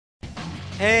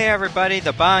Hey everybody,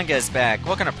 the Banga is back.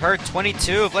 Welcome to part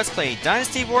 22 of Let's Play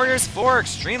Dynasty Warriors 4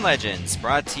 Extreme Legends,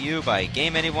 brought to you by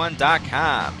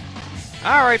GameAnyone.com.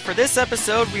 Alright, for this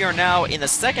episode, we are now in the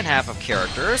second half of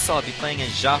characters, so I'll be playing in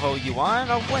Xiahou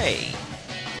Yuan or Wei.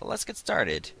 So let's get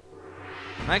started.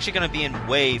 I'm actually going to be in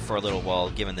Wei for a little while,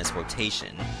 given this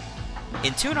rotation.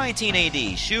 In 219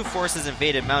 AD, Shu forces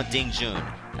invaded Mount Dingjun,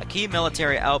 a key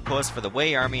military outpost for the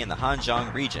Wei army in the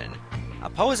Hanzhong region.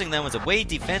 Opposing them was a Wei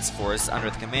defense force under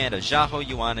the command of Xiahou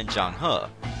Yuan and Zhang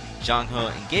He. Zhang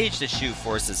He engaged the Shu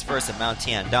forces first at Mount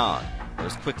Tiandong, but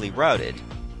was quickly routed.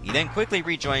 He then quickly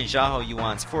rejoined Xiahou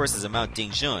Yuan's forces at Mount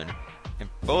Dingjun, and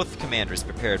both commanders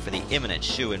prepared for the imminent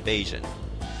Shu invasion.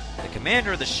 The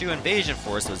commander of the Shu invasion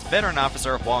force was veteran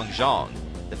officer Huang Zhong,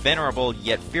 the venerable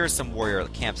yet fearsome warrior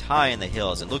that camped high in the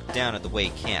hills and looked down at the Wei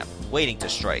camp, waiting to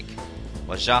strike.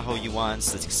 Will Xiahou Yuan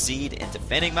succeed in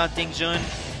defending Mount Dingjun?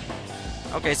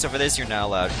 Okay, so for this, you're not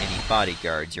allowed any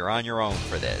bodyguards. You're on your own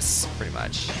for this, pretty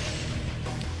much.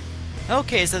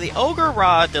 Okay, so the Ogre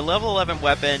Rod, the level 11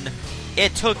 weapon,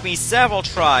 it took me several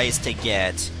tries to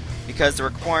get, because the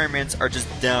requirements are just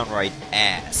downright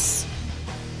ass.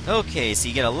 Okay, so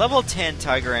you get a level 10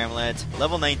 Tiger Amulet,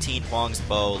 level 19 Huang's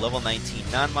Bow, level 19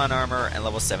 Nanman Armor, and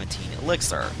level 17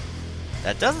 Elixir.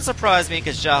 That doesn't surprise me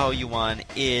because Xiahou Yuan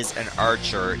is an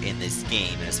archer in this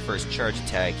game, and his first charge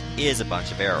attack is a bunch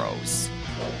of arrows.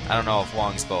 I don't know if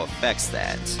Huang's Bow affects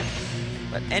that.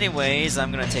 But anyways,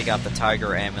 I'm going to take out the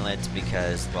Tiger Amulet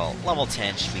because, well, level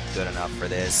 10 should be good enough for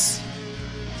this.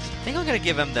 I think I'm going to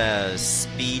give him the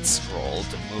Speed Scroll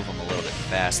to move him a little bit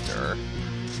faster.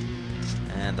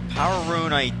 And the Power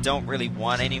Rune I don't really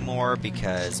want anymore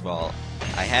because, well,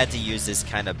 I had to use this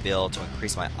kind of build to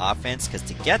increase my offense, because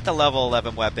to get the level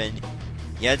 11 weapon,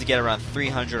 you had to get around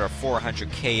 300 or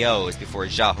 400 KOs before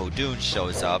Xiahou Dun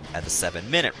shows up at the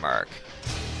 7-minute mark.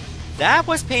 That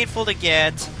was painful to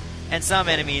get, and some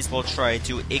enemies will try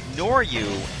to ignore you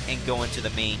and go into the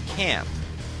main camp.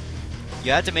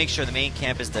 You have to make sure the main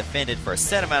camp is defended for a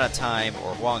set amount of time,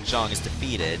 or Huang Zhong is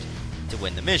defeated to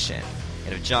win the mission.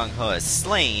 And if Zhang He is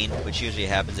slain, which usually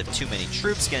happens if too many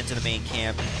troops get into the main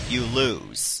camp, you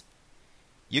lose.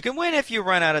 You can win if you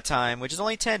run out of time, which is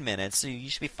only 10 minutes, so you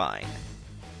should be fine.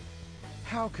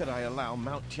 How could I allow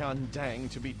Mount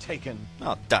Tiandong to be taken?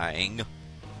 Oh, dang.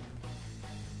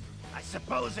 I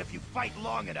suppose if you fight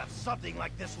long enough, something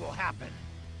like this will happen.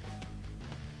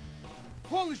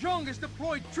 Huang Zhong has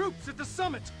deployed troops at the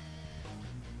summit!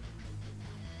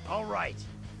 All right.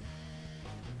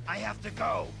 I have to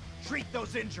go. Treat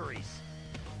those injuries.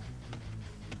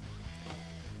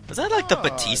 Was that like the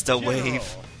Batista General.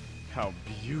 wave? How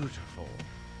beautiful.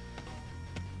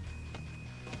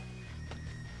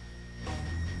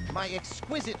 My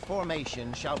exquisite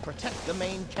formation shall protect the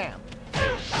main camp.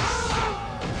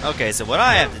 Okay, so what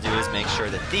I have to do is make sure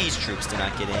that these troops do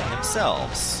not get in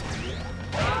themselves.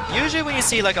 Usually when you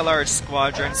see like a large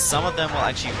squadron, some of them will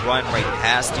actually run right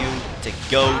past you to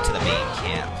go to the main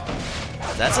camp.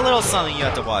 That's a little something you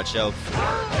have to watch out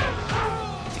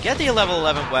for. To get the level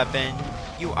 11 weapon,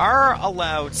 you are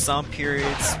allowed some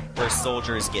periods where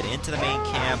soldiers get into the main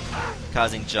camp,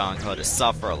 causing Zhang He to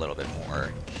suffer a little bit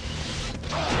more.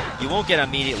 You won't get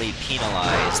immediately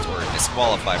penalized or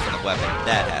disqualified from the weapon if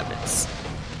that happens.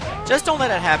 Just don't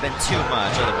let it happen too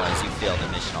much, otherwise you fail the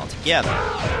mission altogether.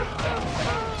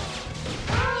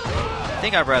 I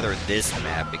think I'd rather this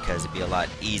map because it'd be a lot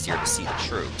easier to see the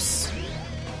troops.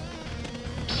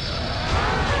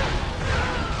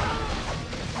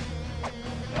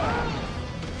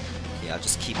 Okay, I'll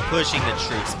just keep pushing the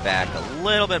troops back a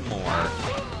little bit more.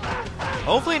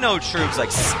 Hopefully no troops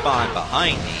like spawn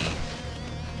behind me,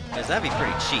 because that'd be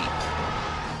pretty cheap.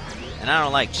 And I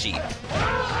don't like cheap.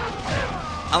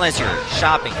 Unless you're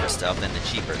shopping for stuff, then the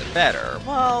cheaper the better.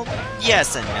 Well,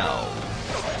 yes and no.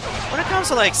 When it comes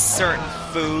to like certain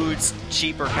foods,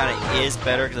 cheaper kind of is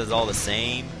better because it's all the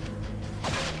same.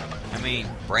 I mean,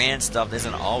 brand stuff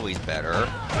isn't always better.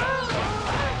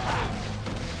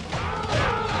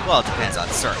 Well, it depends on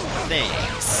certain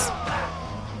things.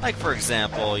 Like, for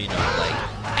example, you know, like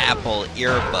Apple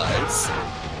earbuds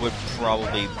would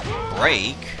probably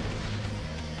break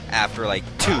after like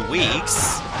 2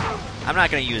 weeks. I'm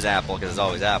not going to use Apple because it's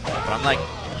always Apple, but I'm like,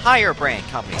 higher brand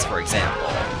companies, for example,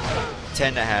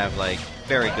 tend to have like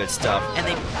very good stuff, and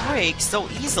they break so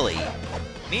easily.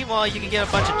 Meanwhile, you can get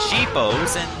a bunch of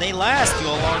cheapos, and they last you a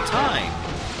long time.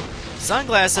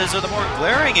 Sunglasses are the more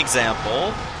glaring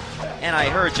example, and I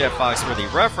heard Jeff Foxworthy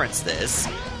reference this,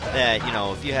 that, you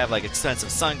know, if you have like expensive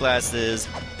sunglasses,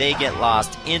 they get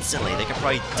lost instantly. They can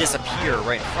probably disappear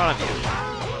right in front of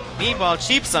you. Meanwhile,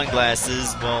 cheap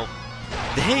sunglasses, well,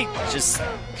 they just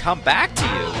come back to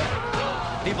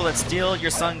you. People that steal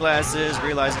your sunglasses,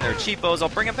 realizing they're cheapos, I'll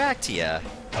bring them back to you.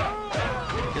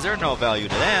 Because they're no value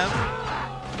to them.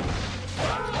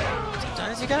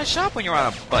 Sometimes you gotta shop when you're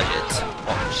on a budget.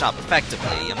 Well, shop effectively.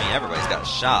 I mean, everybody's gotta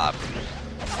shop.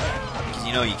 Because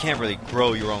you know, you can't really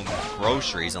grow your own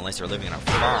groceries unless you're living on a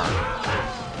farm.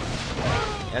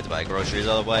 You have to buy groceries,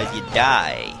 otherwise you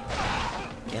die.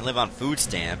 Can't live on food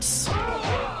stamps.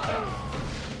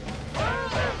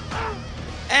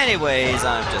 Anyways,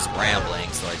 I'm just rambling,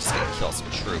 so I just gotta kill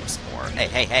some troops more. Hey,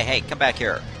 hey, hey, hey, come back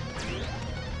here.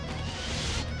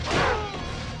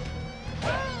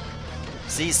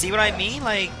 See what I mean?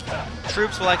 Like,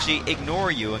 troops will actually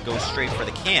ignore you and go straight for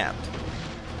the camp.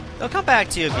 They'll come back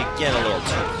to you if you get a little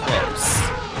too close.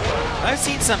 I've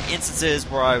seen some instances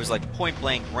where I was like point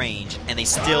blank range and they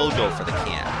still go for the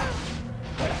camp.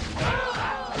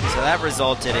 So that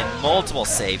resulted in multiple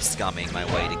safe scumming my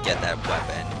way to get that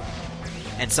weapon.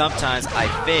 And sometimes I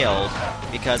failed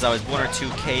because I was 1 or 2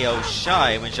 KOs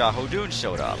shy when Xiahou Yuan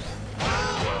showed up.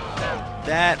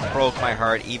 That broke my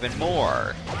heart even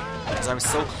more, because I was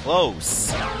so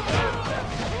close.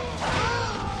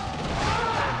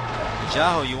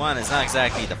 Xiahou Yuan is not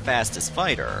exactly the fastest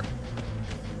fighter.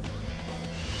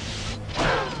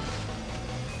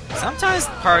 Sometimes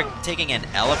taking an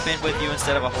elephant with you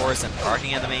instead of a horse and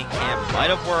parking in the main camp might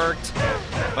have worked,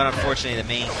 but unfortunately the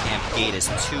main camp gate is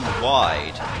too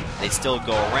wide. They'd still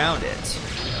go around it.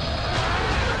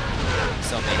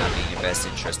 So it may not be in your best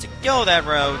interest to go that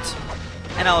route.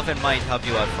 An elephant might help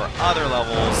you out for other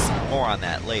levels. More on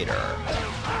that later.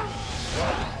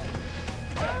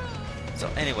 So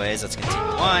anyways, let's continue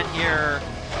on here.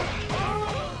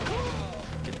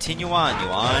 Continue on,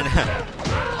 Yuan.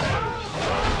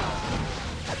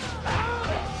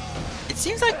 It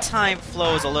seems like time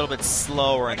flows a little bit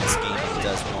slower in this game than it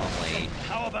does normally.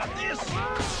 How about this?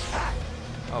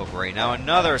 Oh great, now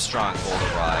another stronghold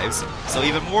arrives, so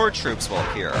even more troops will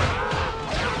appear.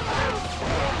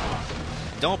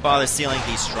 Don't bother sealing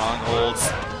these strongholds,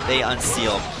 they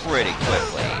unseal pretty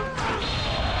quickly.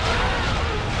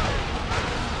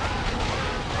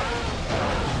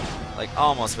 Like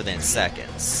almost within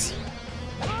seconds.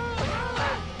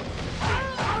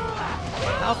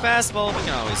 How fast? Well, we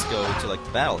can always go to like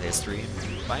the battle history and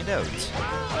find out.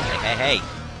 Hey, hey, hey!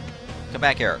 Come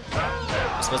back here.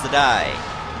 You're supposed to die.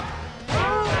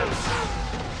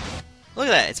 Look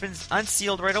at that, it's been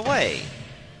unsealed right away.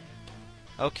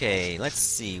 Okay, let's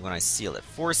see when I seal it.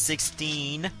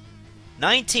 416.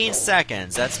 19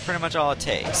 seconds, that's pretty much all it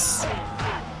takes.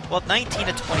 Well, 19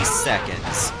 to 20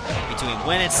 seconds between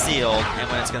when it's sealed and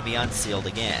when it's going to be unsealed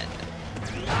again.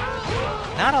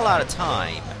 Not a lot of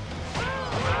time.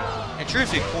 And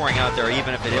troops be pouring out there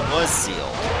even if it was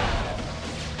sealed.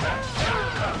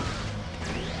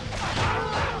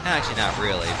 Actually, not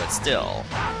really, but still.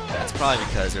 That's probably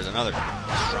because there's another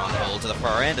stronghold to the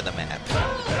far end of the map.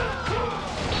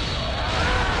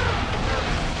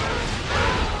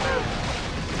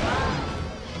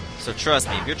 So trust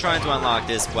me, if you're trying to unlock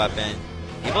this weapon,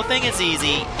 people think it's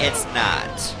easy, it's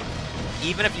not.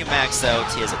 Even if you max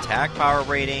out his attack power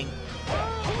rating,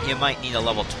 you might need a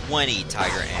level 20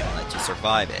 Tiger Amulet to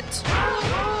survive it.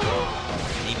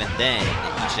 And even then,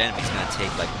 each enemy's going to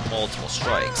take like multiple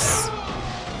strikes.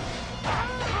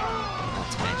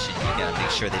 Not to mention, you gotta make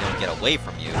sure they don't get away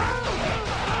from you.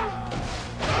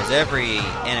 Because every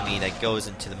enemy that goes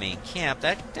into the main camp,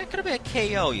 that could have been a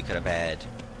KO you could have had.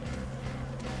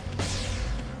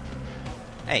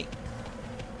 Hey.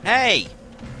 Hey!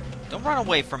 Don't run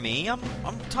away from me. I'm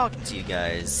talking to you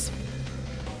guys.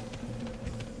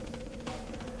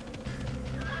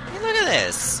 Hey, look at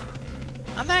this.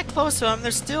 I'm that close to them,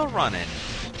 they're still running.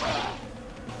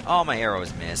 Oh, my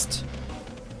arrows missed.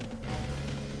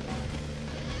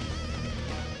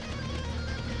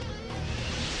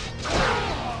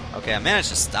 Okay, I managed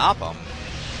to stop them.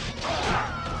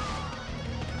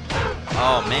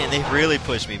 Oh man, they really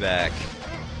pushed me back.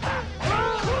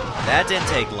 That didn't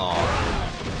take long.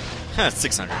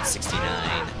 669.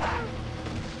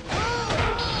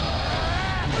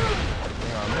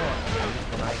 There are more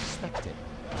than I expected.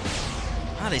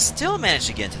 Ah, they still managed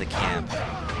to get into the camp.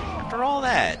 After all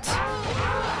that.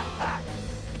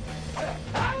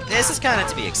 This is kind of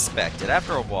to be expected.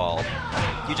 After a while,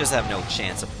 you just have no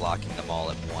chance of blocking them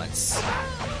all at once.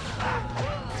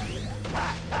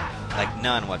 Like,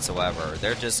 none whatsoever.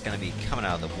 They're just going to be coming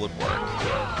out of the woodwork.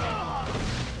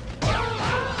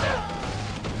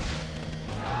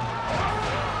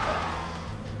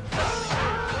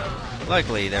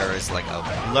 Luckily, there is like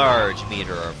a large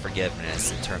meter of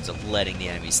forgiveness in terms of letting the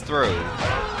enemies through.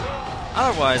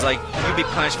 Otherwise, like, you'd be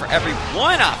punished for every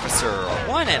one officer or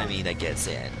one enemy that gets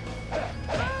in.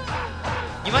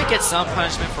 You might get some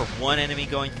punishment for one enemy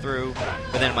going through,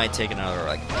 but then it might take another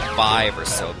like 5 or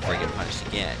so before you get punished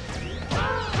again.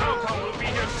 Cao will be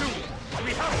here soon.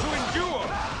 We have to endure.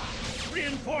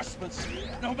 Reinforcements,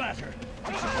 no matter.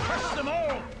 We should crush them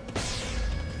all.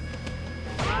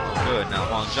 Good, now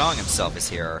Huang Zhang himself is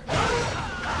here.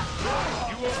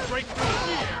 You won't break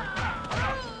through here.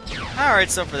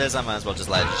 Alright, so for this I might as well just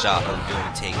let Xiahou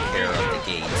Yuan take care of the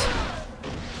gate.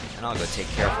 And I'll go take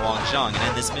care of Huang Zhang and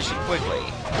end this mission quickly.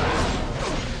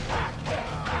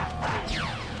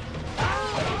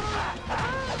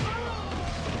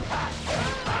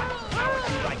 How would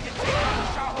you like to take on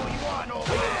Xiahou Yuan, old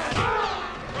man?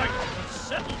 Right, let's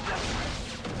settle that.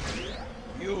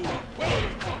 You will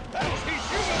teach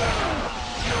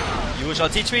you. You shall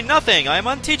teach me nothing! I am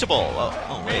unteachable!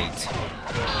 Oh wait.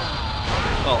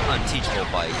 Well, unteachable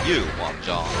by you, Huang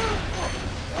Zhang.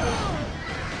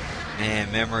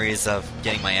 Man, memories of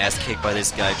getting my ass kicked by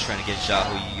this guy trying to get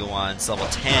Xiahou Yuan's level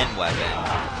 10 weapon.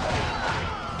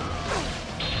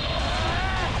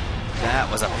 That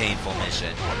was a painful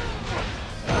mission.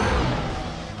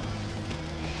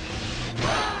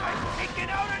 I'm taking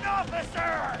out an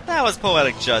officer! That was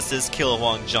poetic justice, kill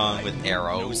Huang Zhang with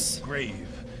arrows. No grave.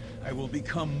 I will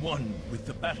become one with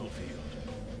the battlefield.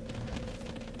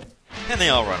 And they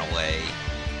all run away.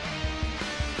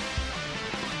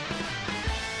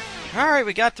 Alright,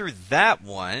 we got through that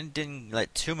one. Didn't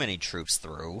let too many troops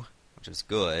through, which was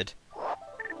good.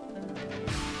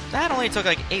 That only took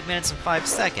like 8 minutes and 5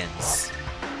 seconds.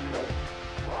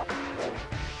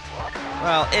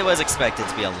 Well, it was expected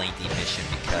to be a lengthy mission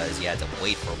because you had to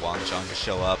wait for Huang Zhang to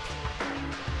show up.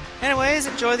 Anyways,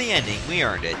 enjoy the ending. We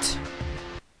earned it.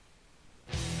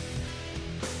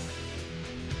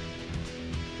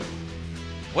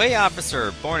 Wei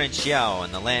officer born in Xiao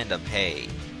in the land of He.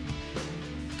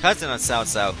 Cousin of Cao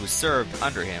Cao who served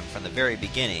under him from the very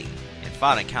beginning and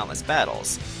fought in countless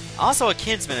battles. Also a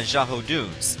kinsman of Xiahou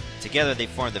Dun's. Together they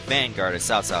formed the vanguard of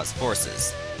Cao Cao's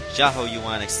forces. Xiahou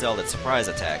Yuan excelled at surprise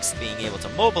attacks, being able to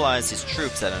mobilize his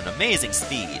troops at an amazing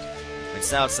speed. When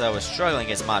Cao Cao was struggling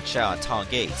against Ma Chao at Tong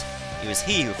Gate, it was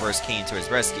he who first came to his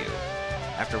rescue.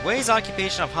 After Wei's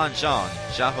occupation of Hanzhong,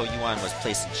 Xiahou Yuan was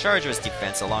placed in charge of his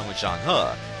defense along with Zhang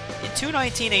He. In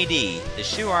 219 AD, the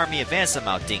Shu army advanced to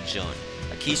Mount Dingjun,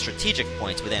 a key strategic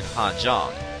point within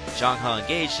Hanzhong. Zhang He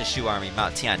engaged the Shu army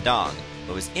Mount Tiandong,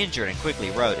 but was injured and quickly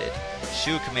routed.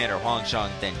 Shu commander Huang Zhang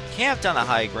then camped on the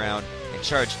high ground and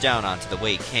charged down onto the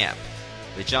Wei camp.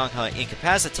 With Zhang He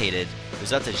incapacitated, it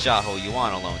was up to Xiahou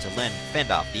Yuan alone to fend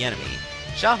off the enemy.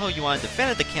 Xiahou Yuan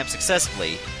defended the camp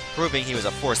successfully, proving he was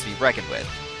a force to be reckoned with.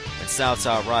 When Cao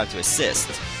Cao arrived to assist,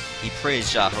 he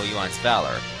praised Xiahou Yuan's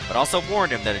valor, but also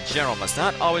warned him that a general must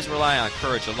not always rely on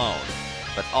courage alone,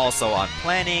 but also on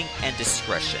planning and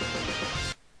discretion.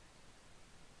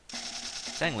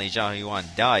 Technically, Xiahou Yuan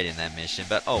died in that mission,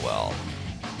 but oh well.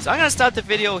 So I'm going to stop the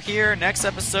video here. Next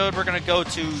episode, we're going to go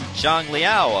to Zhang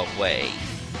Liao of Wei.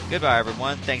 Goodbye,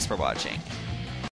 everyone. Thanks for watching.